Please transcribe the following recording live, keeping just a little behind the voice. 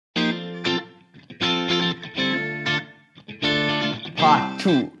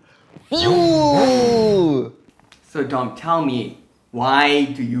to fuel. So Dom, tell me, why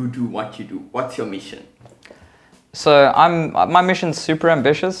do you do what you do? What's your mission? So my mission's super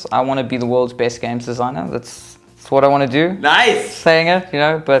ambitious. I want to be the world's best games designer. That's what I want to do. Nice! Saying it, you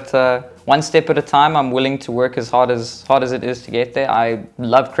know, but one step at a time. I'm willing to work as hard as it is to get there. I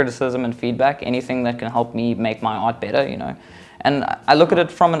love criticism and feedback, anything that can help me make my art better, you know. And I look at it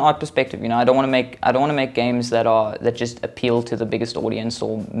from an art perspective, you know. I don't want to make games that just appeal to the biggest audience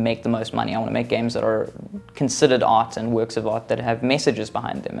or make the most money. I want to make games that are considered art and works of art that have messages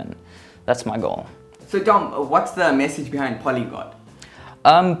behind them, and that's my goal. So Dom, what's the message behind Polygod?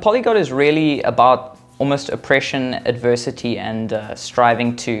 Polygod is really about almost oppression, adversity, and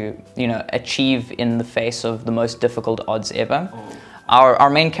striving to, you know, achieve in the face of the most difficult odds ever. Oh. Our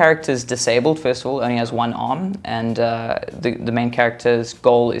main character is disabled, first of all, only has one arm, and the main character's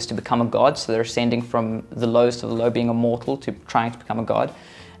goal is to become a god, so they're ascending from the lowest of the low, being a mortal, to trying to become a god.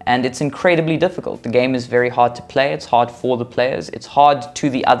 And it's incredibly difficult. The game is very hard to play, it's hard for the players, it's hard to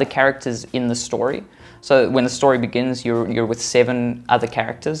the other characters in the story. So when the story begins, you're with 7 other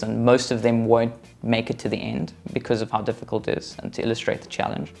characters, and most of them won't make it to the end because of how difficult it is, and to illustrate the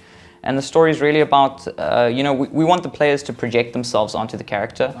challenge. And the story is really about, you know, we want the players to project themselves onto the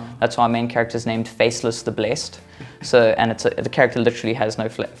character. Oh. That's why our main character is named Faceless the Blessed. So, and the character literally has no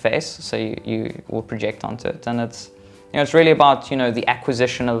face, so you will project onto it. And it's, you know, it's really about, you know, the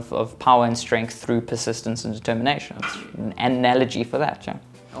acquisition of power and strength through persistence and determination. It's an analogy for that, yeah.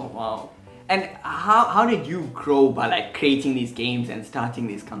 Oh, wow. And how did you grow by like creating these games and starting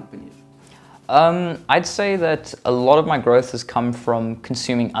these companies? I'd say that a lot of my growth has come from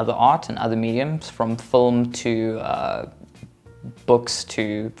consuming other art and other mediums, from film to books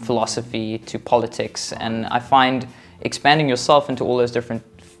to philosophy to politics, and I find expanding yourself into all those different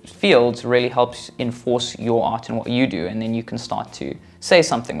fields really helps enforce your art and what you do, and then you can start to say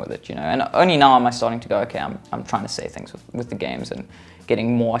something with it, you know. And only now am I starting to go, okay, I'm trying to say things with the games and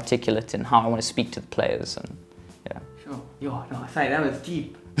getting more articulate in how I want to speak to the players, and yeah. Sure. Yo, no, sorry, that was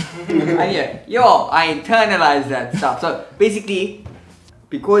deep. I internalized that stuff. So basically,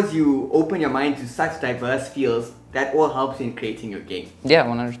 because you open your mind to such diverse fields, that all helps in creating your game. Yeah,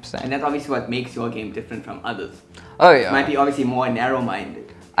 100%. And that's obviously what makes your game different from others. Oh yeah. It might be obviously more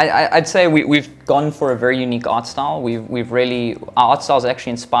narrow-minded. I'd say we've gone for a very unique art style. Our art style is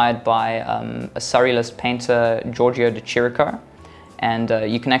actually inspired by a surrealist painter, Giorgio de Chirico. And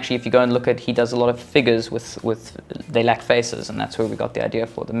you can actually, if you go and look at, he does a lot of figures they lack faces, and that's where we got the idea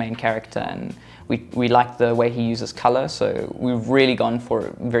for the main character. And we like the way he uses color, so we've really gone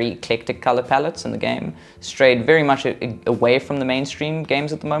for very eclectic color palettes in the game, strayed very much away from the mainstream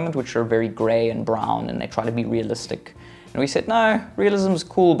games at the moment, which are very gray and brown, and they try to be realistic. And we said, no, realism's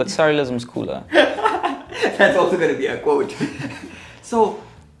cool, but surrealism's cooler. That's also going to be a quote. So,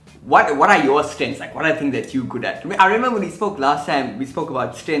 what are your strengths? Like, what are things that you're good at? I remember when we spoke last time, we spoke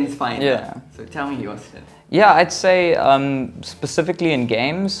about strengths finder. Yeah. So tell me your strengths. Yeah, I'd say specifically in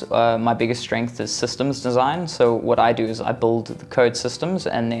games, my biggest strength is systems design. So what I do is I build the code systems,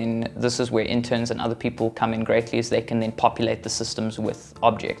 and then this is where interns and other people come in greatly, is they can then populate the systems with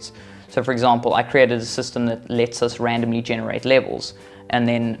objects. So for example, I created a system that lets us randomly generate levels. And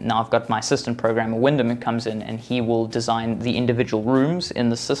then now I've got my assistant programmer, Wyndham, comes in, and he will design the individual rooms in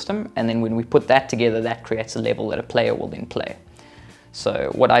the system. And then when we put that together, that creates a level that a player will then play. So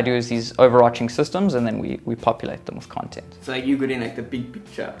what I do is these overarching systems, and then we populate them with content. So like you good in like the big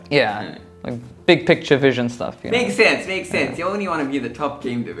picture. Yeah, like big picture vision stuff. You know? Makes sense, makes sense. You only want to be the top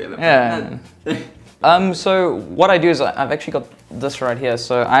game developer. Yeah. So what I do is I've actually got this right here.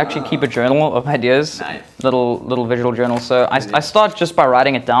 So I actually keep a journal of ideas, nice. little visual journal. So I start just by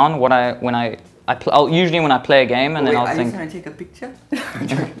writing it down. I'll usually when I play a game, and then I'll think. Are you trying to take a picture?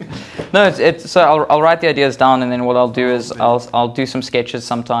 No, so I'll write the ideas down, and then what I'll do is I'll do some sketches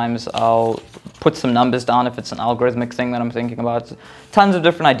sometimes. I'll put some numbers down if it's an algorithmic thing that I'm thinking about. Tons of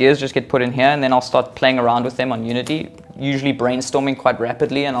different ideas just get put in here, and then I'll start playing around with them on Unity, usually brainstorming quite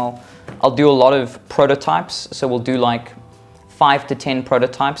rapidly, and I'll do a lot of prototypes. So we'll do like 5 to 10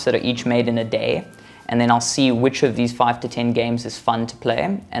 prototypes that are each made in a day. And then I'll see which of these 5 to 10 games is fun to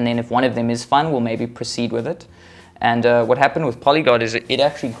play. And then if one of them is fun, we'll maybe proceed with it. And what happened with Polygod is it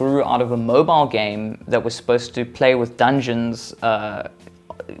actually grew out of a mobile game that was supposed to play with dungeons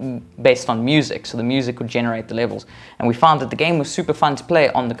based on music. So the music would generate the levels. And we found that the game was super fun to play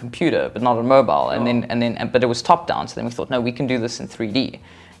on the computer, but not on mobile. But it was top down. So then we thought, no, we can do this in 3D.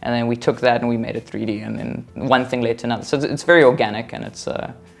 And then we took that and we made it 3D. And then one thing led to another. So it's very organic, and it's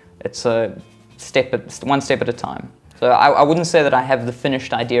one step at a time. So I wouldn't say that I have the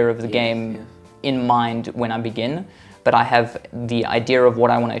finished idea of the game in mind when I begin. but I have the idea of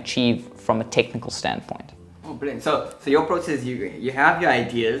what I want to achieve from a technical standpoint. Oh, brilliant. So your process, you have your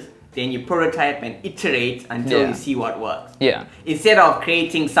ideas, then you prototype and iterate until you see what works. Yeah. Instead of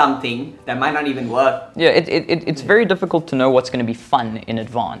creating something that might not even work. Yeah, it's very difficult to know what's going to be fun in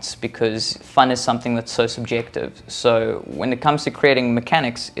advance because fun is something that's so subjective. So when it comes to creating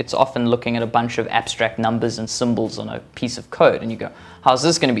mechanics, it's often looking at a bunch of abstract numbers and symbols on a piece of code and you go, how's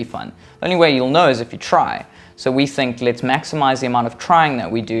this going to be fun? The only way you'll know is if you try. So we think, let's maximize the amount of trying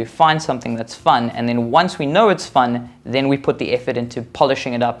that we do, find something that's fun, and then once we know it's fun, then we put the effort into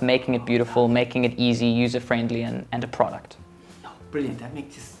polishing it up, making it beautiful, making it easy, user-friendly, and a product. Oh, brilliant. That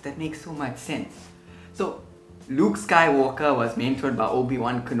makes so much sense. So Luke Skywalker was mentored by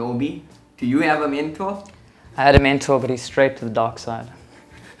Obi-Wan Kenobi. Do you have a mentor? I had a mentor, but he's straight to the dark side.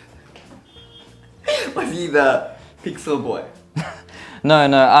 Was he the pixel boy? No.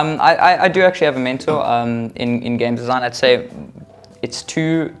 I do actually have a mentor in game design. I'd say it's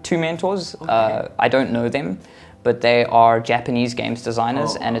two mentors. Okay. I don't know them, but they are Japanese games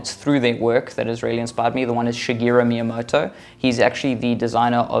designers, and it's through their work that has really inspired me. The one is Shigeru Miyamoto. He's actually the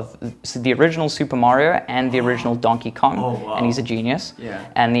designer of the original Super Mario and the original Donkey Kong, and he's a genius. Yeah.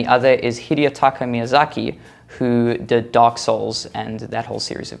 And the other is Hidetaka Miyazaki, who did Dark Souls and that whole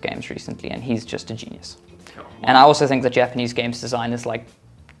series of games recently, and he's just a genius. And I also think that Japanese games design is like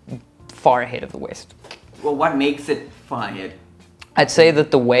far ahead of the West. Well, what makes it fun? I'd say that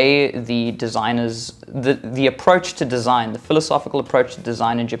the way the designers, the approach to design, the philosophical approach to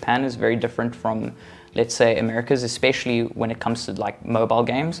design in Japan is very different from, let's say, America's, especially when it comes to like mobile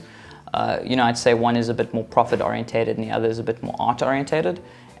games. You know, I'd say one is a bit more profit orientated and the other is a bit more art orientated.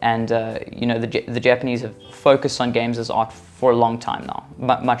 And you know, the Japanese have focused on games as art for a long time now,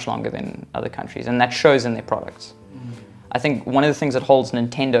 much longer than other countries, and that shows in their products. I think one of the things that holds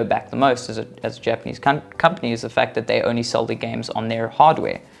Nintendo back the most as a Japanese company is the fact that they only sell their games on their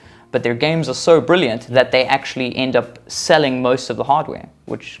hardware. But their games are so brilliant that they actually end up selling most of the hardware,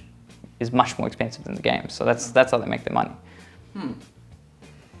 which is much more expensive than the games. So that's how they make their money.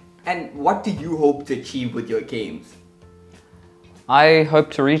 And what do you hope to achieve with your games? I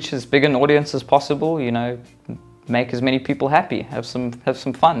hope to reach as big an audience as possible, you know, make as many people happy, have some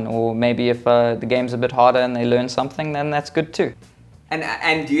fun, or maybe if the game's a bit harder and they learn something, then that's good too.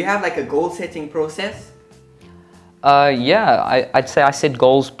 And do you have like a goal setting process? Yeah, I'd say I set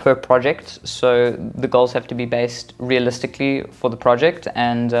goals per project, so the goals have to be based realistically for the project,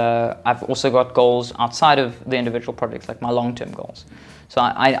 and I've also got goals outside of the individual projects, like my long-term goals. So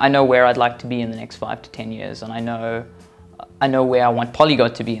I know where I'd like to be in the next 5 to 10 years, and I know where I want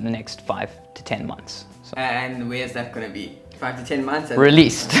Polygon to be in the next 5 to 10 months. So. And where's that going to be? 5 to 10 months?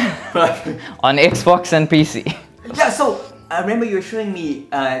 Released on Xbox and PC. Yeah, so I remember you were showing me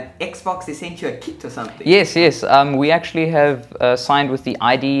Xbox, they sent you a kit or something. Yes. We actually have signed with the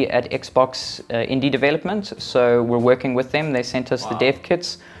ID at Xbox Indie Development, so we're working with them. They sent us the dev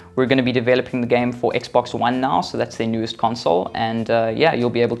kits. We're going to be developing the game for Xbox One now, so that's their newest console, and yeah, you'll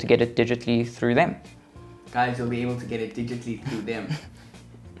be able to get it digitally through them. Guys, you'll be able to get it digitally through them.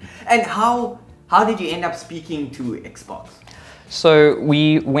 And how did you end up speaking to Xbox? So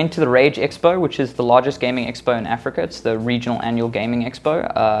we went to the Rage Expo, which is the largest gaming expo in Africa. It's the regional annual gaming expo.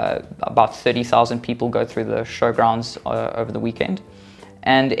 About 30,000 people go through the showgrounds over the weekend.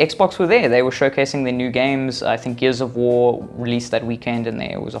 And Xbox were there. They were showcasing their new games. I think Gears of War released that weekend, and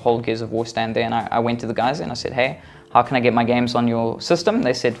there was a whole Gears of War stand there. And I went to the guys and I said, hey, how can I get my games on your system?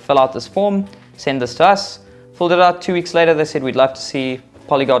 They said, fill out this form, send this to us. Filled it out. 2 weeks later, they said, we'd love to see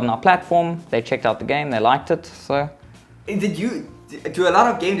Polygon on our platform. They checked out the game, they liked it. So, to a lot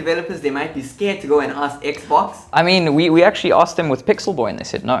of game developers, they might be scared to go and ask Xbox. I mean, we actually asked them with Pixel Boy and they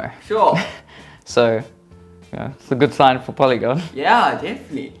said no. Sure. So, yeah, it's a good sign for Polygon. Yeah,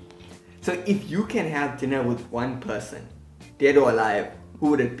 definitely. So if you can have dinner with one person, dead or alive, who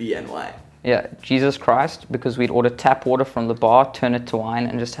would it be and why? Yeah, Jesus Christ, because we'd order tap water from the bar, turn it to wine,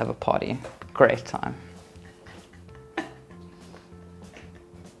 and just have a party. Great time.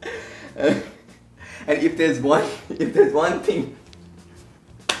 And if there's one thing,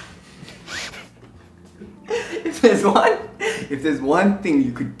 if there's one thing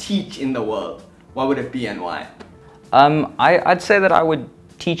you could teach in the world, what would it be and why? I'd say that I would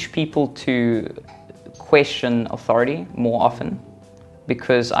teach people to question authority more often,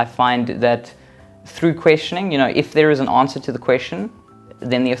 because I find that through questioning, you know, if there is an answer to the question,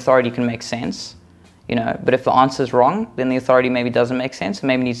 then the authority can make sense. You know, but if the answer is wrong, then the authority maybe doesn't make sense and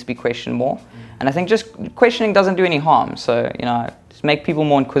maybe needs to be questioned more. And I think just questioning doesn't do any harm. So, you know, just make people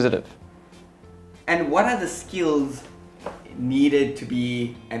more inquisitive. And what are the skills needed to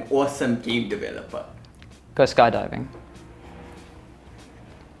be an awesome game developer? Go skydiving.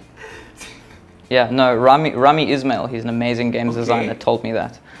 Yeah, no, Rami Ismail, he's an amazing games designer, told me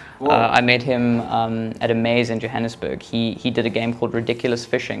that. I met him at a maze in Johannesburg. He did a game called Ridiculous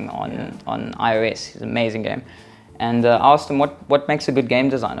Fishing on iOS. It's an amazing game. And I asked him, what makes a good game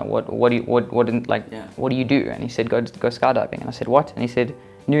designer? What do you do? And he said, go skydiving. And I said, what? And he said,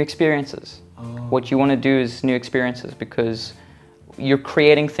 new experiences. What you want to do is new experiences, because you're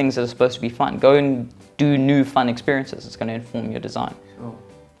creating things that are supposed to be fun. Go and do new fun experiences. It's going to inform your design. Sure.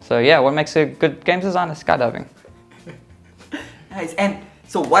 So yeah, what makes a good game designer? Skydiving. Nice. And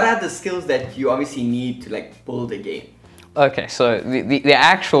so what are the skills that you obviously need to like build a game? Okay, so the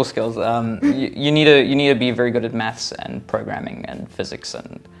actual skills, you need to be very good at maths and programming and physics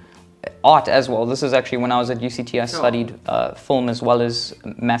and art as well. This is actually when I was at UCT, I studied film as well as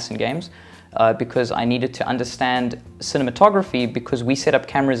maths and games. Because I needed to understand cinematography, because we set up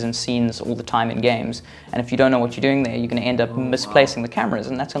cameras and scenes all the time in games, and if you don't know what you're doing there, you're going to end up misplacing the cameras,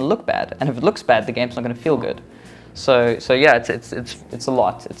 and that's going to look bad. And if it looks bad, the game's not going to feel good. So yeah, it's a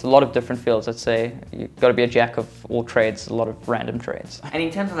lot. It's a lot of different fields. I'd say you've got to be a jack of all trades, a lot of random trades. And in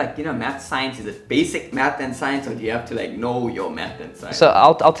terms of like, math, science, is it basic math and science, or do you have to like know your math and science? So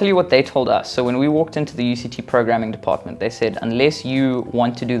I'll tell you what they told us. So when we walked into the UCT programming department, they said, unless you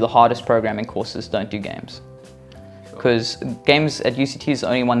want to do the hardest programming courses, don't do games. Because games at UCT is the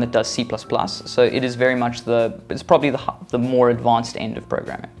only one that does C++. So it is very much it's probably the more advanced end of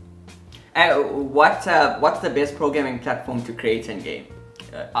programming. What's the best programming platform to create a game?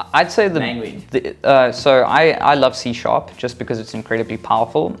 I'd say the language. So I love C# just because it's incredibly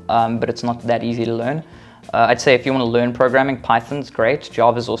powerful, but it's not that easy to learn. I'd say if you want to learn programming, Python's great,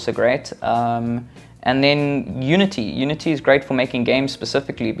 Java's also great. And then Unity. Unity is great for making games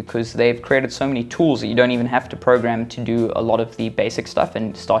specifically because they've created so many tools that you don't even have to program to do a lot of the basic stuff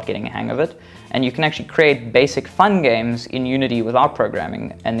and start getting a hang of it. And you can actually create basic fun games in Unity without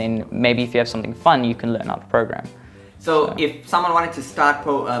programming. And then maybe if you have something fun, you can learn how to program. So if someone wanted to start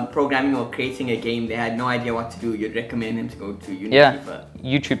programming or creating a game, they had no idea what to do, you'd recommend them to go to Unity? Yeah,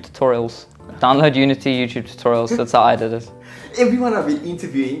 YouTube tutorials. Download Unity, YouTube tutorials. That's how I did it. Everyone I've been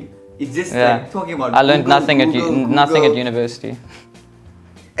interviewing is just like talking about I learned Google, nothing at university.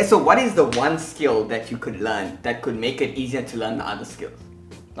 And so what is the one skill that you could learn that could make it easier to learn the other skills?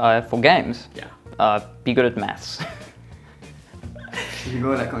 For games? Yeah. Be good at maths. You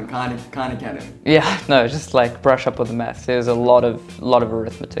go like on Khan Academy. Yeah, no, just like brush up with the maths. There's a lot of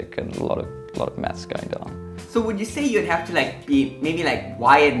arithmetic and a lot of maths going down. So would you say you'd have to like be maybe like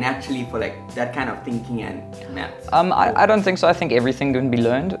wired naturally for like that kind of thinking and maths? I don't think so. I think everything can be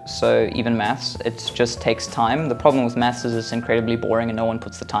learned. So even maths, it just takes time. The problem with maths is it's incredibly boring and no one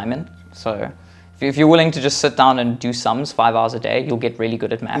puts the time in. So if you're willing to just sit down and do sums 5 hours a day, you'll get really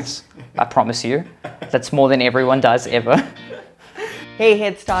good at maths. I promise you. That's more than everyone does ever. Hey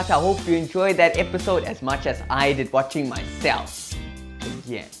Head Start, I hope you enjoyed that episode as much as I did watching myself.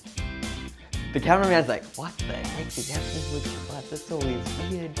 Again. The cameraman's like, what the heck is happening with Shivad? This is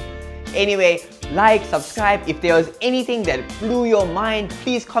always weird. Anyway, like, subscribe. If there was anything that blew your mind,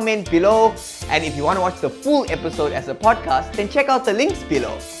 please comment below. And if you want to watch the full episode as a podcast, then check out the links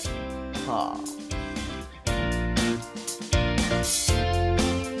below.